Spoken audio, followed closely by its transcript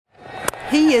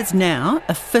He is now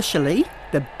officially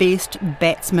the best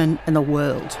batsman in the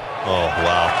world. Oh,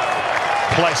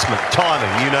 wow. Placement, timing,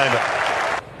 you name it.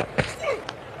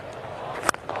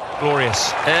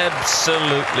 Glorious.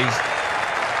 Absolutely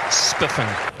spiffing.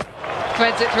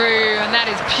 Threads it through, and that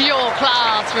is pure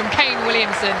class from Kane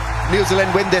Williamson. New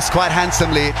Zealand win this quite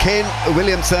handsomely. Kane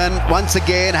Williamson once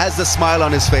again has the smile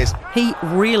on his face. He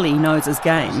really knows his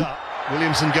game.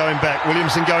 Williamson going back.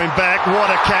 What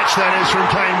a catch that is from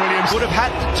Kane Williamson. Would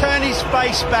have had to turn his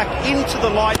face back into the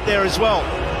light there as well.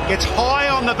 Gets high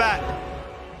on the bat.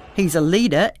 He's a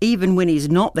leader even when he's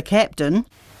not the captain.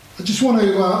 I just want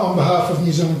to, on behalf of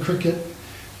New Zealand cricket,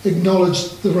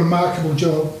 acknowledge the remarkable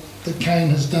job that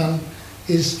Kane has done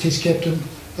as Test captain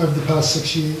over the past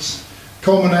 6 years,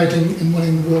 culminating in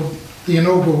winning the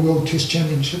inaugural World Test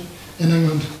Championship in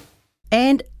England.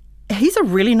 And he's a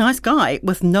really nice guy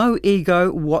with no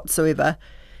ego whatsoever.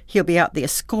 He'll be out there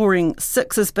scoring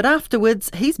sixes, but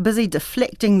afterwards he's busy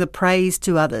deflecting the praise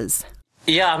to others.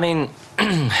 Yeah, I mean,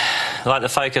 like the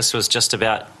focus was just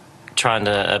about trying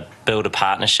to build a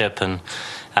partnership, and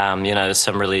there's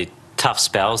some really tough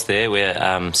spells there where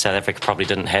South Africa probably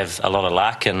didn't have a lot of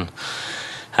luck, and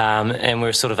we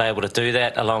were sort of able to do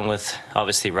that along with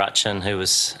obviously Rachin, who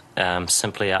was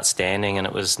simply outstanding, and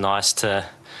it was nice to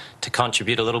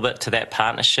contribute a little bit to that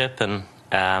partnership and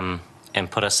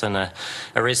put us in a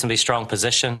reasonably strong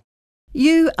position.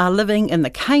 You are living in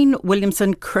the Kane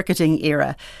Williamson cricketing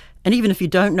era. And even if you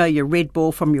don't know your red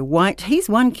ball from your white, he's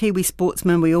one Kiwi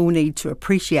sportsman we all need to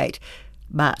appreciate.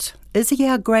 But is he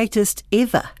our greatest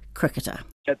ever cricketer?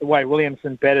 The way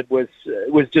Williamson batted was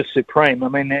just supreme. I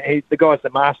mean, the guy's the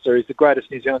master. He's the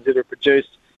greatest New Zealand's ever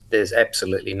produced. There's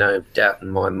absolutely no doubt in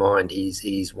my mind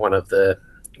he's one of the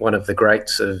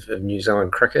greats of New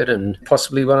Zealand cricket, and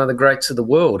possibly one of the greats of the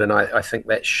world. And I think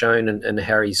that's shown in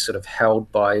how he's sort of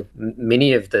held by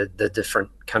many of the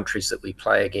different countries that we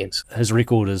play against. His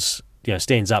record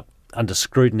stands up under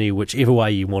scrutiny, whichever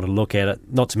way you want to look at it,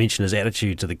 not to mention his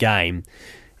attitude to the game,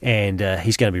 and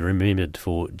he's going to be remembered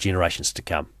for generations to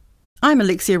come. I'm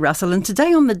Alexia Russell, and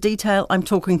today on The Detail I'm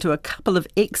talking to a couple of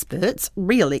experts,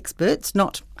 real experts,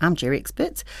 not armchair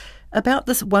experts, about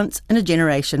this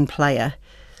once-in-a-generation player.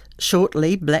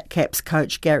 Shortly, Black Caps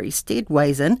coach Gary Stead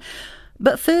weighs in.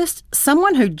 But first,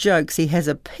 someone who jokes he has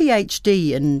a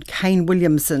PhD in Kane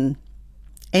Williamson.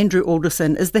 Andrew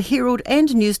Alderson is the Herald and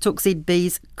Newstalk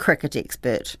ZB's cricket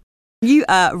expert. You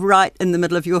are right in the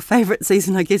middle of your favourite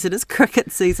season, I guess it is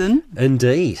cricket season.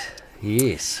 Indeed,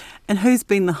 yes. And who's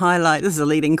been the highlight? This is a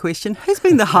leading question. Who's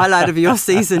been the highlight of your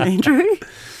season, Andrew?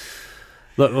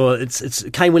 Look, well, it's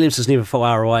Kane Williamson's never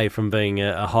far away from being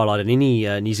a highlight in any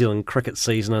New Zealand cricket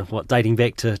season, dating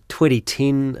back to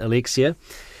 2010, Alexia.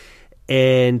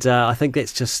 And I think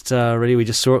that's just really, we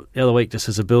just saw it the other week, just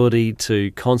his ability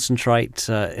to concentrate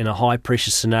in a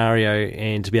high-pressure scenario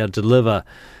and to be able to deliver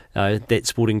that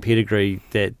sporting pedigree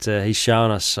that he's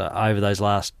shown us over those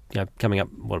last, coming up,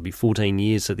 it'll be 14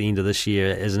 years at the end of this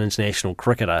year as an international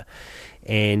cricketer.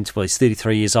 And, well, he's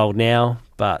 33 years old now,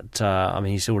 but,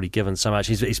 he's already given so much.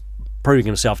 He's proving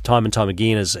himself time and time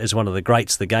again as one of the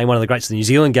greats of the game, one of the greats of the New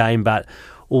Zealand game, but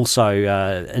also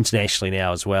internationally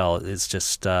now as well. It's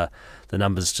just the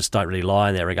numbers just don't really lie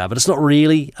in that regard. But it's not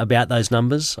really about those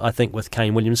numbers, I think, with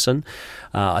Kane Williamson.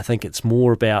 I think it's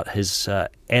more about his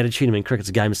attitude. I mean, cricket's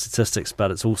a game of statistics, but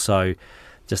it's also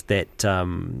just that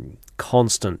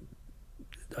constant,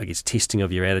 I guess, testing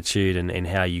of your attitude and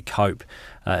how you cope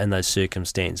in those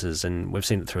circumstances. And we've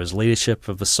seen it through his leadership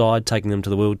of the side, taking them to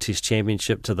the World Test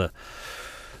Championship, to the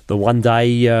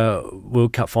one-day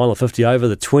World Cup final, 50 over,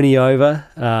 the 20 over,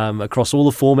 across all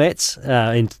the formats.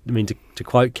 And I mean, to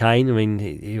quote Kane,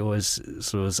 he always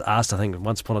sort of was asked, I think,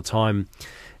 once upon a time,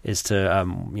 as to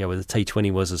whether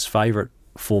T20 was his favourite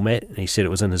format, and he said it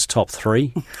was in his top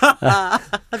three.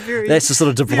 That's the sort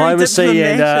of diplomacy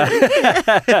and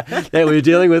that we're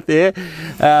dealing with there.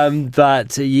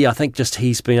 But I think just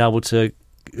he's been able to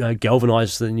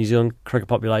galvanise the New Zealand cricket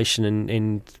population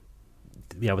and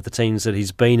with the teams that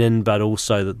he's been in, but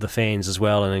also the fans as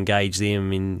well, and engage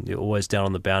them in always down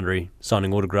on the boundary,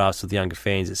 signing autographs with the younger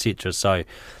fans, etc. So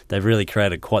they've really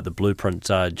created quite the blueprint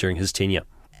during his tenure.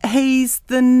 He's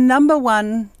the number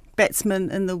one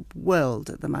batsman in the world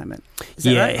at the moment. Is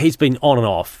that right? He's been on and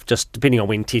off, just depending on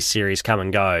when Test series come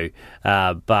and go.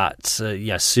 But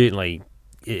certainly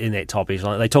in that top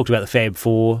echelon. They talked about the Fab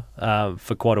Four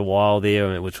for quite a while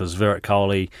there, which was Virat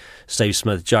Kohli, Steve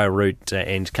Smith, Joe Root,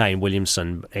 and Kane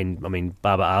Williamson, and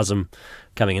Babar Azam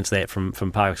coming into that from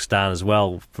Pakistan as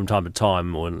well from time to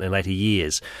time or in later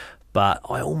years. But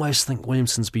I almost think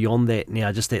Williamson's beyond that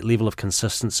now, just that level of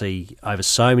consistency over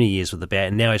so many years with the bat,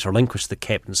 and now he's relinquished the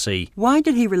captaincy. Why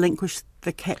did he relinquish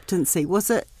the captaincy? Was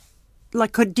it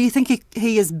do you think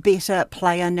he is better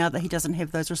player now that he doesn't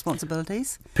have those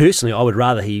responsibilities? Personally, I would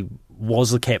rather he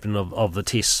was the captain of the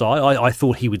Test side. I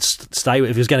thought he would stay.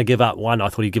 If he was going to give up one, I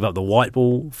thought he'd give up the white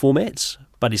ball formats.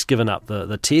 But he's given up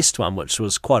the Test one, which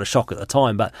was quite a shock at the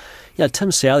time. But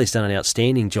Tim Southey's done an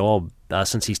outstanding job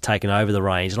since he's taken over the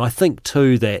reins. And I think,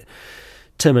 too, that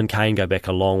Tim and Kane go back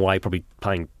a long way, probably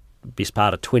playing best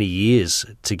part of 20 years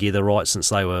together, right since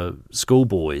they were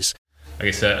schoolboys. I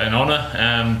guess an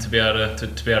honour to be able to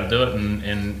do it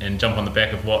and jump on the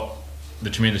back of what the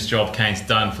tremendous job Kane's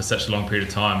done for such a long period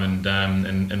of time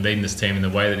and leading this team in the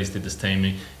way that he's led this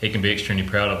team. He can be extremely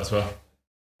proud of as well.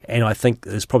 And I think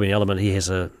there's probably an element he has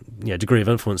a degree of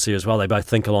influence there as well. They both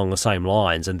think along the same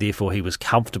lines, and therefore he was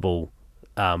comfortable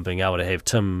being able to have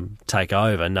Tim take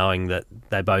over, knowing that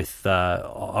they both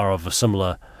are of a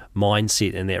similar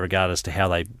mindset in that regard as to how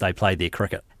they played their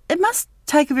cricket. It must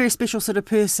take a very special sort of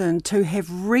person to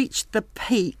have reached the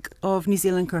peak of New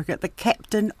Zealand cricket, the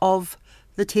captain of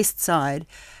the Test side,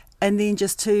 and then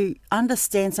just to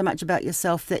understand so much about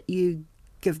yourself that you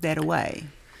give that away.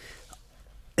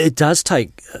 It does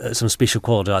take some special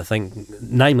quality, I think,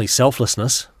 namely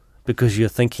selflessness, because you're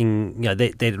thinking,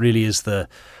 that really is the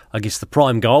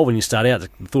prime goal when you start out, the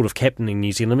thought of captaining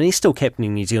New Zealand. I mean, he's still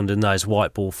captaining New Zealand in those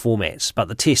white ball formats, but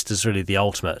the Test is really the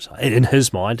ultimate in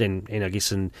his mind, and I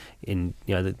guess in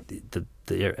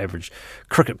the average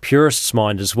cricket purist's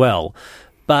mind as well.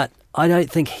 But I don't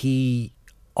think he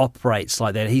operates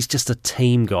like that. He's just a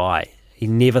team guy. He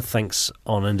never thinks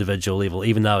on individual level,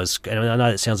 even though and I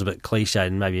know that sounds a bit cliched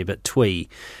and maybe a bit twee,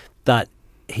 but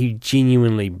he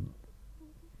genuinely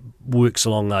works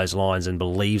along those lines and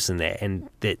believes in that, and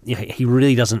that he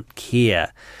really doesn't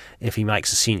care if he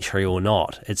makes a century or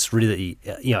not. It's really,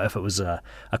 if it was a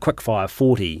quick fire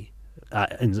 40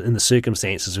 in the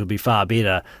circumstances, it would be far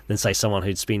better than, say, someone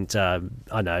who'd spent,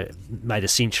 made a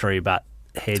century but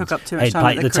had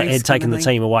taken the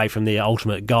team away from their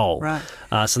ultimate goal. Right.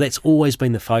 So that's always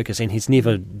been the focus, and he's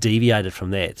never deviated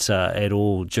from that at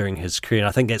all during his career. And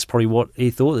I think that's probably what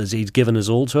he thought, is he's given his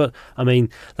all to it. I mean,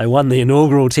 they won the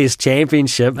inaugural Test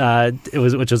Championship,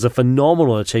 which was a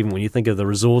phenomenal achievement when you think of the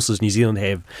resources New Zealand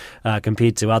have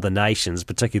compared to other nations,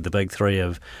 particularly the big three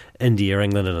of India,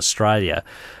 England and Australia.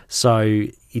 So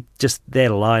just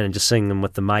that alone, and just seeing them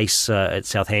with the mace at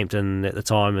Southampton at the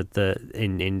time,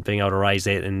 and being able to raise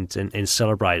that and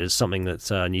celebrate is something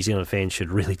that New Zealand fans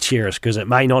should really cherish, because it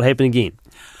may not happen again.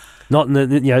 Not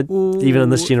in even in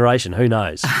this generation. Who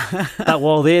knows? But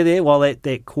while they're there, while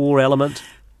that core element,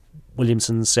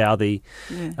 Williamson, Southey,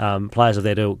 players of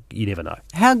that ilk, you never know.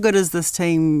 How good is this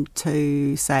team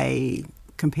to, say,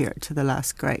 compare it to the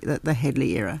last great, the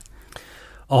Hadley era?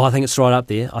 Oh, I think it's right up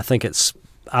there. I think it's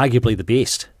arguably the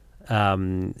best. I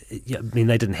mean,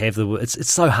 they didn't have it's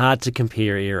so hard to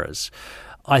compare eras.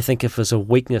 I think if there's a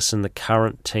weakness in the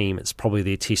current team, it's probably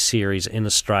their Test series in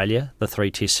Australia, the 3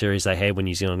 Test series they had when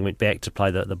New Zealand went back to play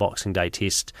the Boxing Day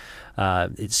Test,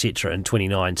 etc. in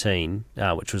 2019,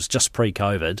 which was just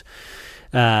pre-COVID,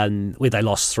 where they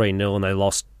lost 3-0 and they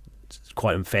lost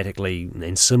quite emphatically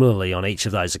and similarly on each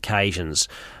of those occasions.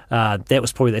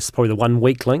 That's probably the one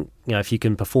weak link. If you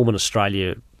can perform in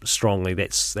Australia strongly,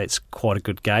 that's quite a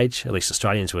good gauge. At least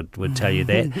Australians would tell you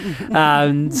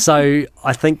that. So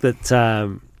I think that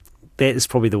that is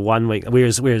probably the one weak.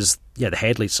 Whereas the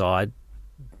Hadley side,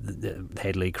 the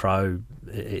Hadley, Crowe,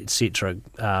 etc.,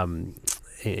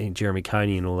 and Jeremy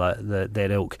Coney and all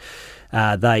that ilk,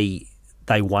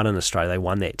 they won in Australia. They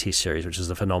won that Test series, which is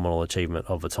a phenomenal achievement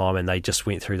of the time, and they just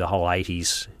went through the whole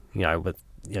 80s, with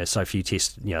so few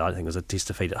tests. I think there was a Test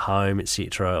defeat at home,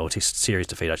 etc., or Test series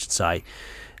defeat, I should say,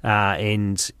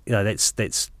 and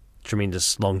that's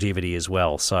tremendous longevity as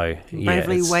well. So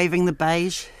bravely waving the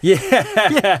beige.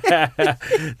 Yeah,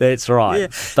 that's right. Yeah.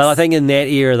 But I think in that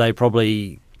era they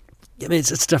probably. I mean,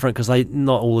 it's different because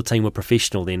not all the team were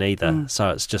professional then either. So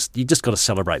it's just you just got to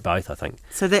celebrate both, I think.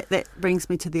 So that brings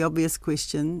me to the obvious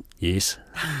question. Yes.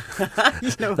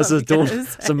 This is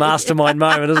it's a mastermind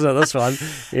moment, isn't it? This one.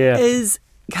 Yeah. Is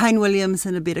Kane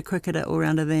Williamson a better cricketer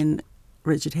all-rounder than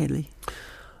Richard Hadley?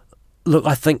 Look,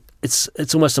 I think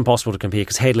it's almost impossible to compare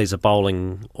because Hadley's a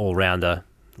bowling all-rounder.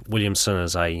 Williamson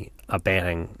is a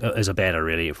batter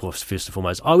really, first and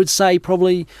foremost. I would say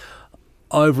probably.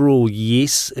 Overall,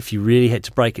 yes, if you really had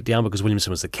to break it down, because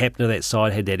Williamson was the captain of that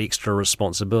side, had that extra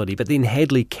responsibility. But then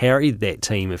Hadley carried that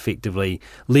team effectively,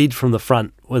 led from the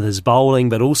front with his bowling,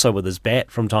 but also with his bat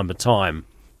from time to time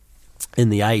in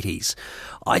the 80s.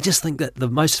 I just think that the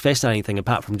most fascinating thing,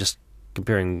 apart from just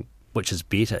comparing which is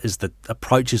better, is the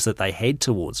approaches that they had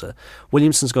towards it.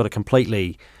 Williamson's got a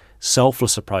completely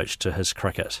selfless approach to his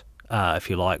cricket, if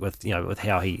you like, with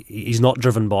how he's not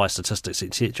driven by statistics,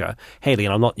 etc. Hadley,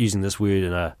 and I'm not using this word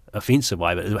in an offensive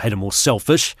way, but had a more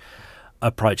selfish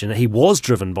approach, and he was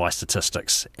driven by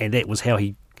statistics, and that was how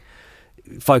he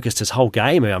focused his whole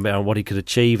game on what he could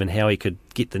achieve and how he could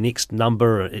get the next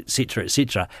number, etc.,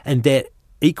 etc., and that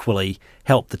equally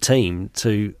helped the team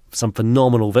to some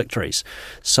phenomenal victories.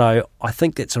 So I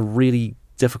think that's a really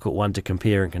difficult one to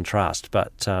compare and contrast,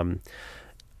 but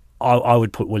I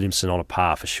would put Williamson on a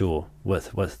par for sure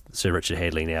with Sir Richard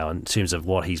Hadley now in terms of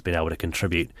what he's been able to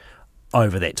contribute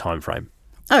over that time frame.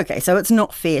 OK, so it's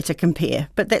not fair to compare,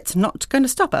 but that's not going to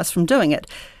stop us from doing it.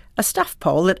 A Stuff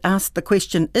poll that asked the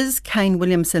question, is Kane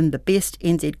Williamson the best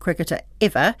NZ cricketer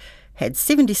ever, had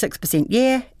 76%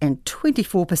 yeah and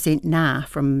 24% nah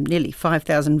from nearly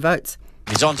 5,000 votes.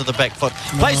 He's onto the back foot,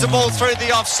 plays the ball through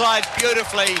the offside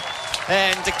beautifully,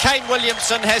 and Kane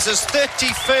Williamson has his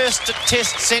 31st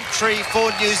Test century for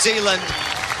New Zealand.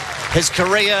 His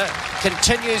career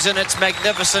continues in its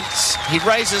magnificence. He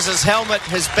raises his helmet,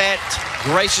 his bat,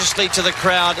 graciously to the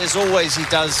crowd, as always he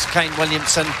does, Kane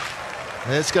Williamson.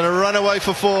 It's going to run away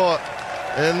for 4.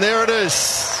 And there it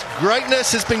is.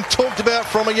 Greatness has been talked about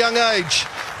from a young age.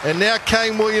 And now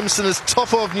Kane Williamson is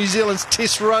top of New Zealand's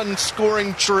Test run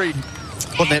scoring tree.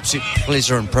 What an absolute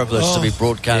pleasure and privilege to be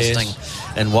broadcasting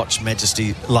and watch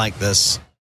majesty like this.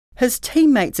 His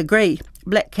teammates agree.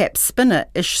 Black Caps spinner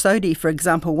Ish Sodhi, for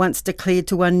example, once declared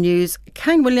to One News,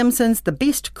 Kane Williamson's the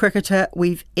best cricketer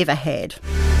we've ever had.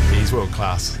 He's world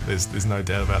class. There's no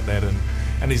doubt about that.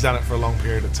 And he's done it for a long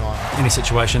period of time. Any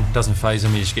situation doesn't faze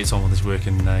him. He just gets on with his work,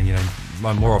 and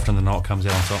more often than not comes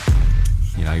out on top.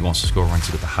 He wants to score runs.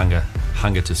 He's got the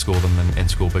hunger to score them and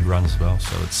score big runs as well.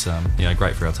 So it's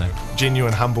great for our team.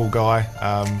 Genuine, humble guy.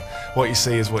 What you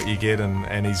see is what you get,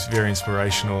 and he's very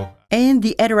inspirational. And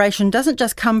the adoration doesn't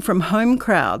just come from home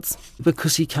crowds.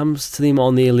 Because he comes to them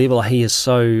on their level. He is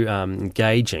so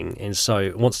engaging and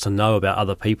so wants to know about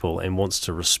other people and wants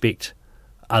to respect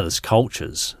others'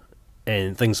 cultures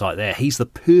and things like that. He's the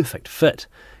perfect fit,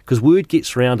 because word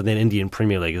gets around in that Indian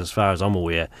Premier League, as far as I'm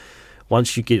aware,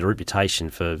 once you get a reputation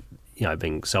for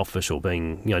being selfish or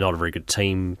being not a very good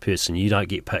team person, you don't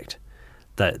get picked.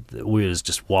 That the word is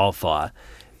just wildfire,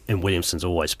 and Williamson's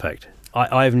always picked.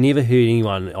 I've never heard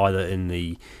anyone either in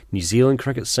the New Zealand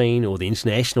cricket scene or the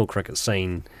international cricket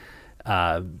scene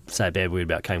say a bad word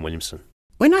about Kane Williamson.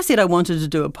 When I said I wanted to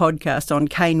do a podcast on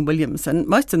Kane Williamson,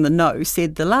 most in the know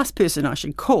said the last person I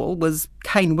should call was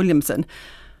Kane Williamson.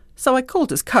 So I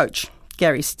called his coach,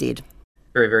 Gary Stead.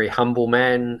 Very, very humble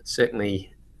man,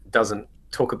 certainly doesn't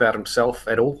talk about himself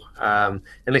at all,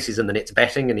 unless he's in the nets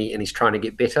batting and he's trying to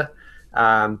get better.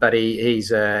 But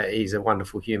he's a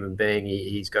wonderful human being.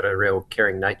 He's got a real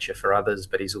caring nature for others,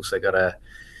 but he's also got a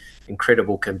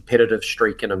incredible competitive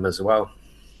streak in him as well.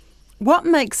 What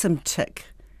makes him tick?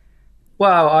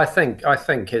 Well, I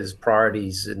think his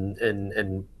priorities,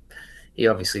 and he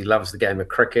obviously loves the game of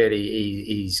cricket.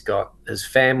 He's got his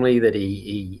family that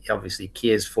he obviously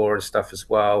cares for and stuff as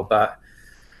well. But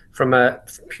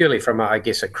purely from a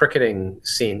cricketing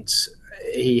sense,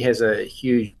 he has a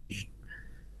huge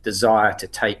desire to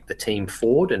take the team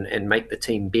forward and make the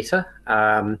team better.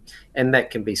 And that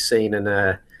can be seen in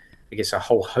a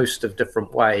whole host of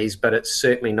different ways, but it's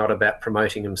certainly not about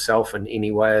promoting himself in any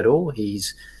way at all.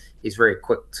 He's very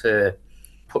quick to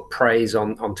put praise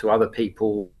onto other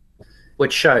people,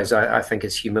 which shows, I think,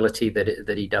 his humility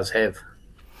that he does have.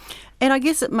 And I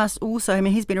guess it must also,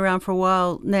 he's been around for a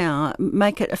while now,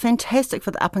 make it fantastic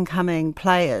for the up-and-coming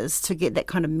players to get that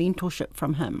kind of mentorship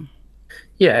from him.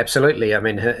 Yeah, absolutely.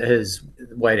 His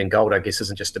weight in gold, I guess,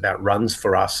 isn't just about runs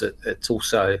for us. It's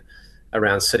also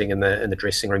around sitting in the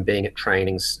dressing room, being at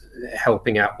trainings,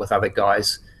 helping out with other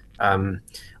guys.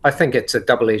 I think it's a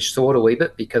double-edged sword a wee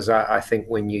bit, because I think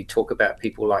when you talk about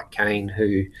people like Kane,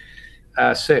 who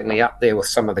are certainly up there with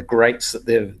some of the greats that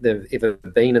they've ever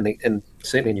been in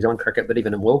certainly in New Zealand cricket, but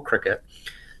even in world cricket,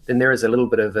 then there is a little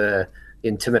bit of a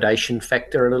intimidation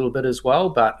factor a little bit as well.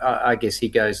 But I guess he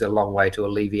goes a long way to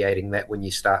alleviating that when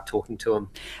you start talking to him.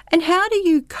 And how do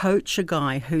you coach a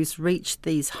guy who's reached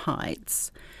these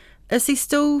heights? Does he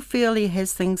still feel he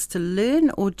has things to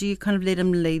learn, or do you kind of let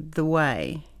him lead the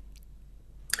way?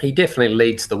 He definitely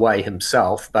leads the way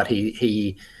himself, but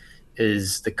he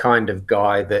is the kind of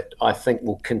guy that I think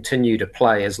will continue to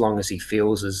play as long as he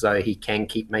feels as though he can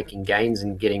keep making gains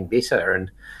and getting better.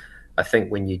 And I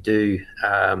think when you do,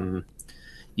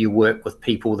 you work with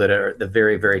people that are at the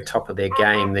very, very top of their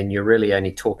game, then you're really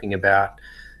only talking about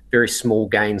very small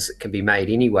gains that can be made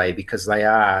anyway, because they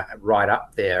are right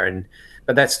up there. And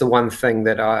But that's the one thing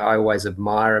that I always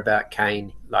admire about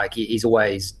Kane. Like he's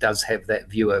always does have that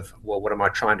view of, well, what am I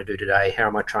trying to do today? How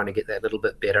am I trying to get that little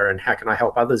bit better? And how can I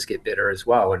help others get better as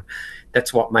well? And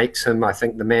that's what makes him, I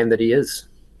think, the man that he is.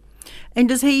 And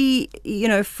does he,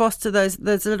 foster those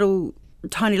little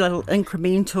tiny little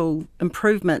incremental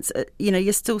improvements?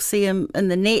 You still see him in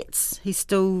the nets. He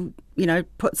still,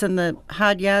 puts in the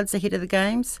hard yards ahead of the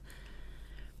games.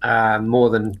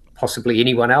 More than possibly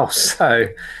anyone else. So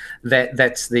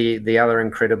that's the other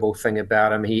incredible thing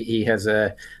about him. He has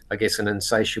an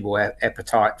insatiable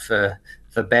appetite for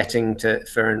batting,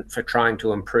 for trying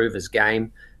to improve his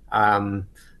game. And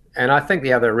I think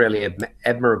the other really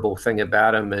admirable thing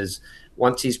about him is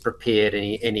once he's prepared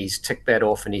and he's ticked that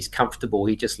off and he's comfortable,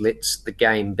 he just lets the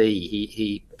game be.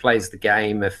 He plays the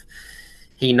game. If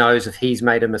he knows if he's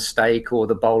made a mistake or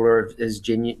the bowler has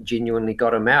genuinely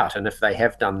got him out, and if they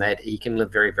have done that, he can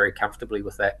live very, very comfortably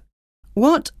with that.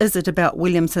 What is it about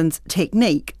Williamson's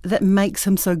technique that makes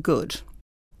him so good?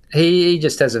 He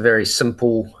just has a very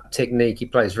simple technique. He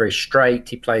plays very straight.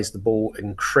 He plays the ball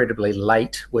incredibly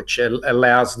late, which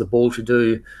allows the ball to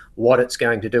do what it's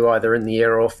going to do either in the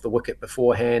air or off the wicket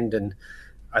beforehand. And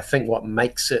I think what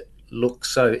makes it look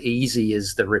so easy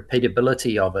is the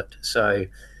repeatability of it. So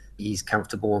he's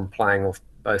comfortable in playing off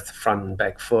both the front and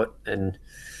back foot, and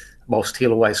whilst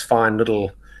he'll always find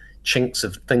little chinks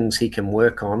of things he can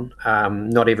work on,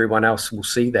 not everyone else will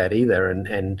see that either,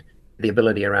 and the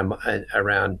ability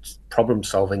around problem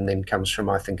solving then comes from,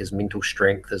 I think, his mental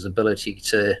strength, his ability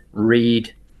to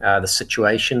read the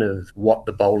situation of what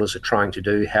the bowlers are trying to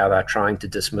do, how they're trying to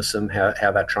dismiss him,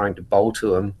 how they're trying to bowl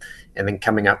to him, and then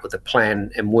coming up with a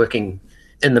plan and working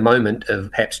in the moment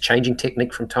of perhaps changing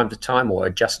technique from time to time or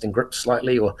adjusting grip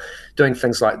slightly or doing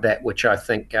things like that, which I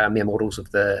think mere mortals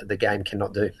of the game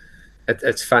cannot do.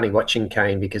 It's funny watching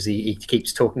Kane because he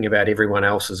keeps talking about everyone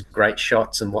else's great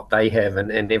shots and what they have,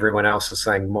 and everyone else is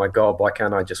saying, my God, why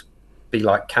can't I just be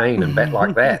like Kane and bat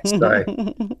like that? So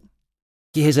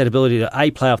he has that ability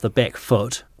to play off the back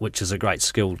foot, which is a great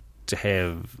skill to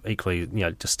have equally,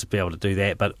 just to be able to do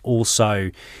that, but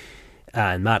also,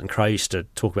 and Martin Crowe used to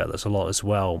talk about this a lot as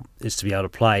well, is to be able to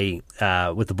play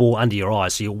with the ball under your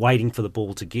eyes, so you're waiting for the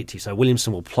ball to get to you. So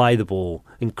Williamson will play the ball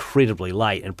incredibly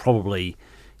late and probably,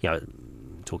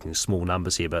 talking small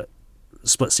numbers here, but a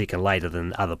split second later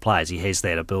than other players. He has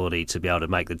that ability to be able to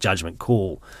make the judgment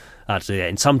call to do that.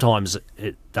 And sometimes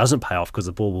it doesn't pay off because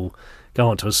the ball will go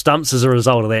onto his stumps as a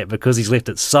result of that because he's left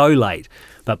it so late.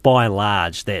 But by and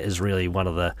large, that is really one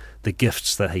of the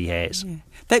gifts that he has. Yeah.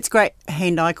 That's great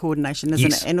hand-eye coordination, isn't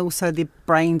Yes. it? And also the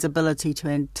brain's ability to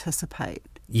anticipate.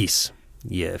 Yes,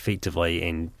 yeah, effectively.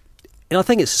 And I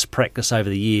think it's just practice over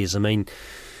the years. I mean,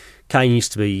 Kane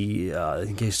used to be, I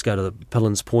think he used to go to the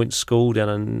Pillins Point School down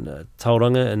in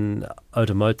Tauranga in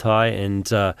Otamotai,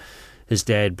 and his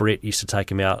dad, Brett, used to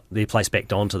take him out, their place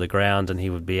backed onto the ground, and he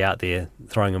would be out there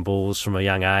throwing him balls from a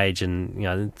young age. And,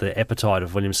 the appetite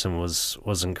of Williamson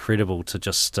was incredible to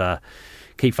just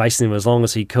keep facing him as long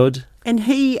as he could. And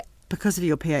he, because of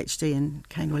your PhD in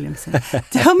Kane Williamson,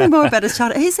 tell me more about his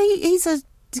childhood. He's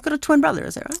got a twin brother,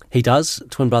 is that right? He does,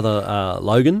 twin brother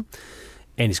Logan,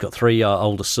 and he's got three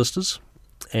older sisters.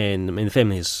 And I mean, the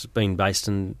family has been based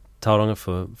in Tauranga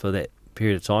for that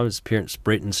period of time. His parents,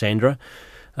 Brett and Sandra,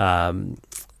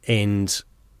 and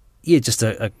yeah, just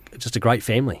a great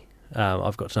family.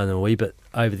 I've got to know them a wee bit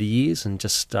over the years, and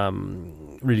just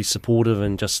really supportive,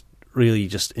 and just really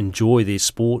just enjoy their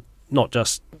sport. Not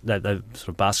just they're sort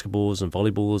of basketballs and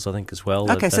volleyballs, I think, as well.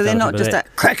 Okay, so they're not just a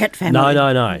cricket family. No,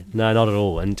 not at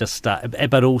all. And just,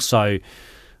 but also,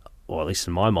 or at least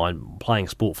in my mind, playing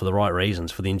sport for the right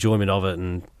reasons, for the enjoyment of it,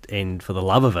 and for the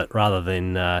love of it, rather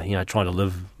than trying to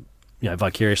live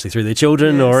vicariously through their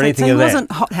children or anything so of that. He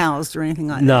wasn't hot-housed or anything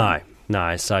like that.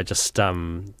 No. So just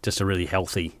a really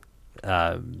healthy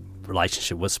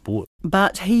relationship with sport.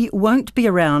 But he won't be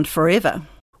around forever.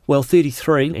 Well,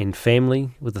 33 and family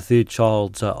with the third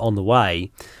child on the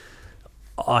way,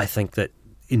 I think that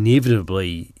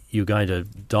inevitably you're going to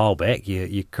dial back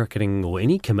your cricketing or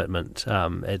any commitment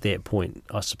at that point,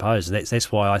 I suppose.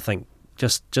 That's why I think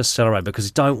just celebrate, because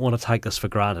you don't want to take this for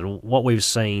granted. What we've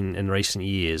seen in recent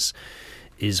years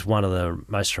is one of the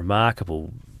most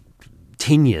remarkable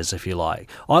tenures, if you like.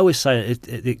 I always say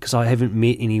it because I haven't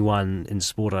met anyone in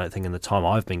sport, I don't think, in the time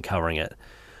I've been covering it,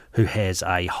 who has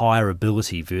a higher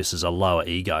ability versus a lower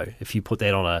ego. If you put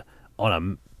that on a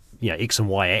X and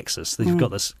Y axis, you've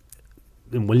got this.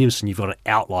 In Williamson, you've got an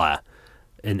outlier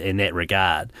in that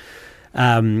regard,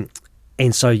 and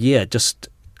so just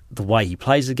the way he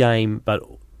plays the game, but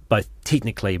both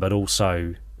technically, but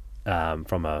also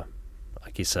from a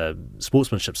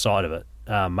sportsmanship side of it,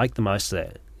 make the most of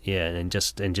that, and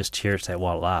just cherish that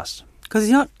while it lasts. Because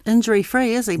he's not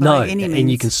injury-free, is he, by any means? And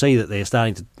you can see that they're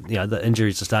starting to, the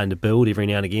injuries are starting to build every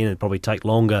now and again and probably take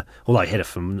longer, although he had a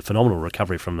phenomenal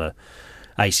recovery from the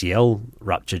ACL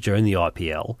rupture during the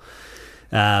IPL.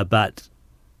 But,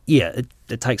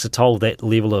 it takes a toll, that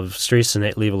level of stress and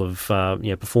that level of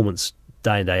performance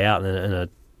day in, day out in a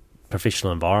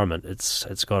professional environment.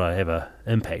 It's got to have an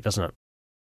impact, doesn't it?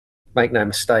 Make no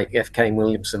mistake, if Kane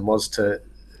Williamson was to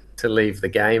leave the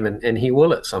game, and he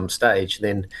will at some stage,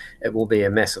 then it will be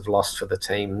a massive loss for the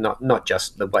team, not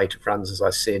just the weight of runs, as I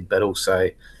said, but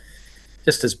also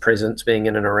just his presence being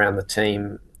in and around the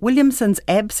team. Williamson's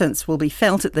absence will be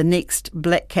felt at the next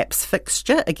Black Caps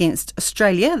fixture against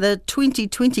Australia, the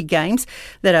 2020 games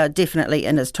that are definitely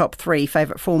in his top 3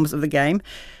 favourite forms of the game.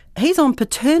 He's on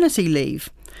paternity leave.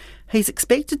 He's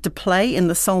expected to play in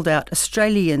the sold-out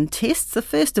Australian tests, the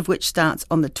first of which starts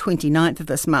on the 29th of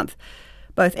this month.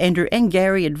 Both Andrew and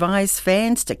Gary advise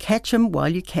fans to catch him while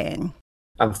you can.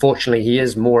 Unfortunately, he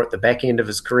is more at the back end of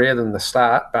his career than the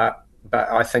start, but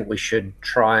I think we should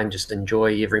try and just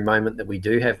enjoy every moment that we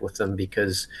do have with him,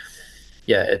 because,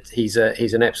 he's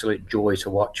an absolute joy to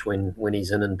watch when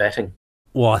he's in and batting.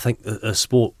 Well, I think the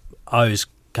sport owes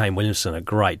Kane Williamson a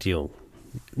great deal.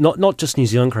 Not just New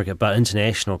Zealand cricket, but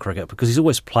international cricket, because he's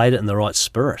always played it in the right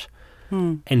spirit.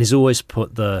 And he's always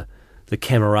put the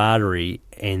camaraderie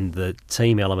and the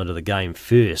team element of the game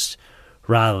first,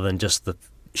 rather than just the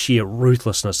sheer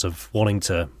ruthlessness of wanting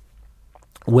to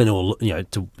win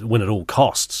to win at all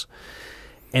costs.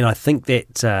 And I think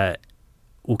that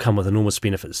will come with enormous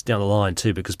benefits down the line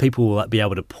too, because people will be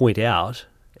able to point out,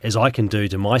 as I can do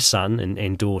to my son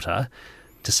and daughter,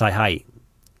 to say, hey,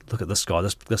 look at this guy.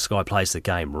 This guy plays the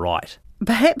game right.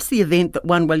 Perhaps the event that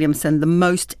won Williamson the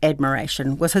most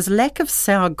admiration was his lack of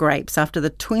sour grapes after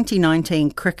the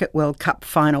 2019 Cricket World Cup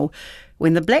final,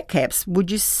 when the Black Caps,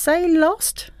 would you say,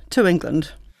 lost to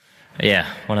England?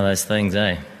 Yeah, one of those things,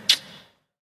 eh?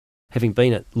 Having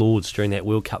been at Lord's during that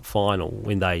World Cup final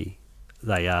when they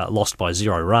lost by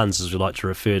 0 runs, as we like to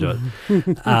refer to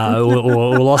it,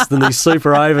 or lost in the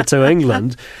Super Over to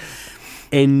England,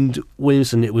 and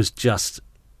Williamson, it was just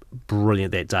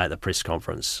brilliant that day at the press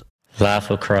conference.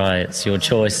 Laugh or cry, it's your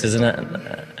choice, isn't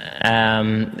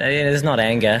it? There's not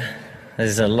anger.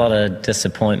 There's a lot of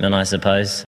disappointment, I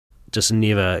suppose. Just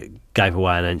never gave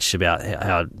away an inch about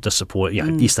how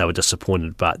disappointed. Yes, they were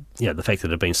disappointed, but the fact that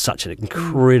it had been such an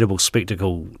incredible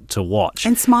spectacle to watch.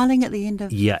 And smiling at the end of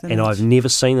the match. And I've never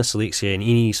seen this, Alexia, in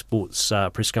any sports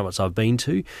press conference I've been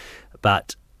to,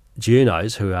 but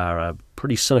journos, who are a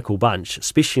pretty cynical bunch,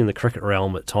 especially in the cricket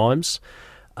realm at times,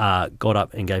 got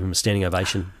up and gave him a standing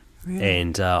ovation. Really?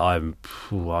 And I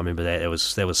remember that.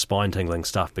 That was spine-tingling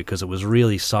stuff, because it was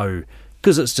really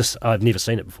because it's just, I've never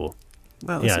seen it before.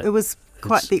 Well, it was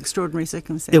quite the extraordinary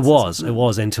circumstance. It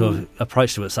was, and to have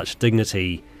approached it with such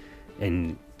dignity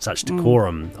and such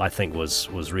decorum, I think was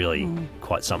really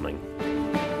quite something.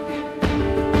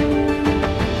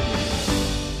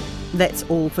 That's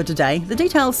all for today. The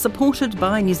details supported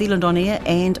by New Zealand On Air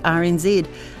and RNZ.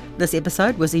 This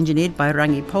episode was engineered by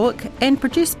Rangi Powick and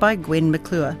produced by Gwen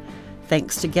McClure.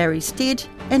 Thanks to Gary Stead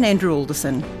and Andrew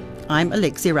Alderson. I'm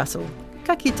Alexia Russell.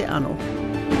 Ka kite anō.